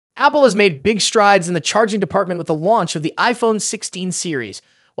Apple has made big strides in the charging department with the launch of the iPhone 16 series.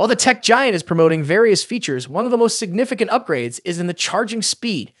 While the tech giant is promoting various features, one of the most significant upgrades is in the charging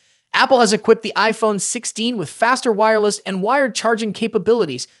speed. Apple has equipped the iPhone 16 with faster wireless and wired charging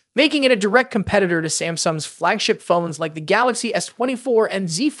capabilities, making it a direct competitor to Samsung's flagship phones like the Galaxy S24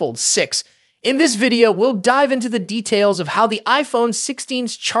 and Z Fold 6. In this video, we'll dive into the details of how the iPhone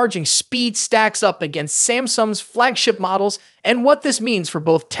 16's charging speed stacks up against Samsung's flagship models and what this means for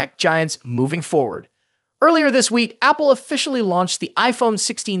both tech giants moving forward. Earlier this week, Apple officially launched the iPhone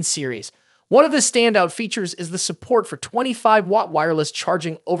 16 series. One of the standout features is the support for 25-watt wireless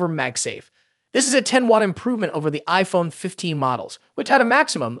charging over MagSafe. This is a 10-watt improvement over the iPhone 15 models, which had a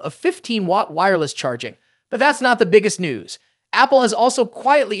maximum of 15-watt wireless charging. But that's not the biggest news. Apple has also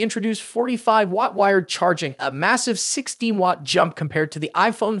quietly introduced 45-watt wired charging, a massive 16-watt jump compared to the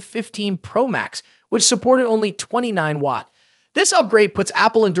iPhone 15 Pro Max, which supported only 29-watt. This upgrade puts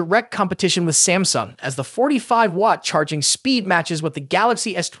Apple in direct competition with Samsung, as the 45-watt charging speed matches what the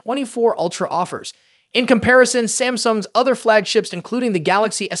Galaxy S24 Ultra offers. In comparison, Samsung's other flagships, including the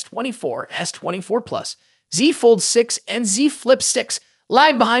Galaxy S24, S24 Plus, Z Fold 6, and Z Flip 6,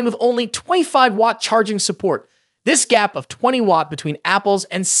 lag behind with only 25-watt charging support. This gap of 20 watt between Apple's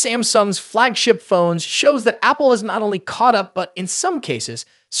and Samsung's flagship phones shows that Apple has not only caught up, but in some cases,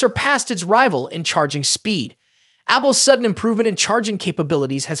 surpassed its rival in charging speed. Apple's sudden improvement in charging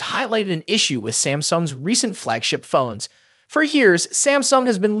capabilities has highlighted an issue with Samsung's recent flagship phones. For years, Samsung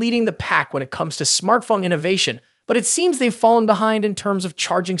has been leading the pack when it comes to smartphone innovation, but it seems they've fallen behind in terms of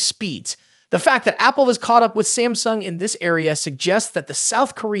charging speeds. The fact that Apple has caught up with Samsung in this area suggests that the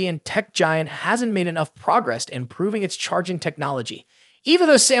South Korean tech giant hasn't made enough progress in improving its charging technology. Even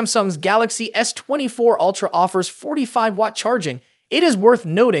though Samsung's Galaxy S24 Ultra offers 45-watt charging, it is worth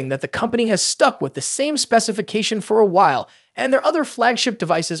noting that the company has stuck with the same specification for a while, and their other flagship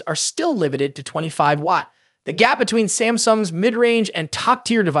devices are still limited to 25-watt. The gap between Samsung's mid-range and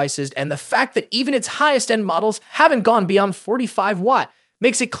top-tier devices and the fact that even its highest-end models haven't gone beyond 45-watt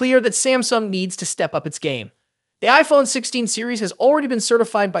makes it clear that Samsung needs to step up its game. The iPhone 16 series has already been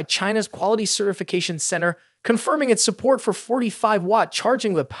certified by China's Quality Certification Center, confirming its support for 45-watt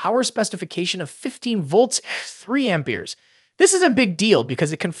charging with a power specification of 15 volts, 3 amperes. This is a big deal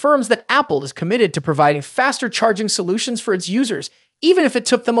because it confirms that Apple is committed to providing faster charging solutions for its users, even if it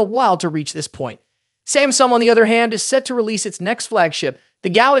took them a while to reach this point. Samsung, on the other hand, is set to release its next flagship, the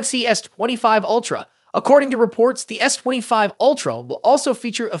Galaxy S25 Ultra. According to reports, the S25 Ultra will also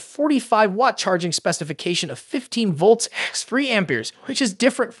feature a 45-watt charging specification of 15 volts, 3 amperes, which is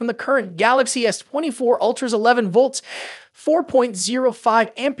different from the current Galaxy S24 Ultra's 11 volts,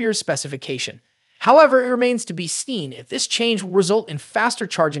 4.05 amperes specification. However, it remains to be seen if this change will result in faster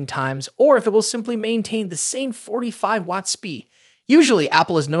charging times or if it will simply maintain the same 45-watt speed. Usually,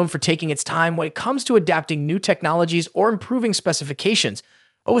 Apple is known for taking its time when it comes to adapting new technologies or improving specifications.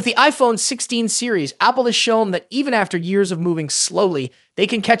 But with the iPhone 16 series, Apple has shown that even after years of moving slowly, they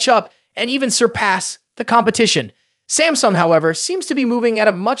can catch up and even surpass the competition. Samsung, however, seems to be moving at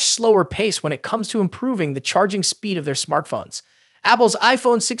a much slower pace when it comes to improving the charging speed of their smartphones. Apple's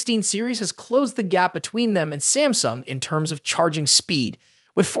iPhone 16 series has closed the gap between them and Samsung in terms of charging speed.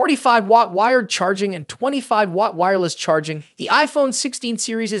 With 45-watt wired charging and 25-watt wireless charging, the iPhone 16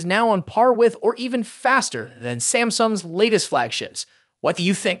 series is now on par with or even faster than Samsung's latest flagships. What do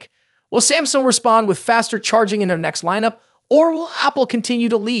you think? Will Samsung respond with faster charging in their next lineup, or will Apple continue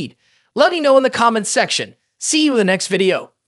to lead? Let me know in the comments section. See you in the next video.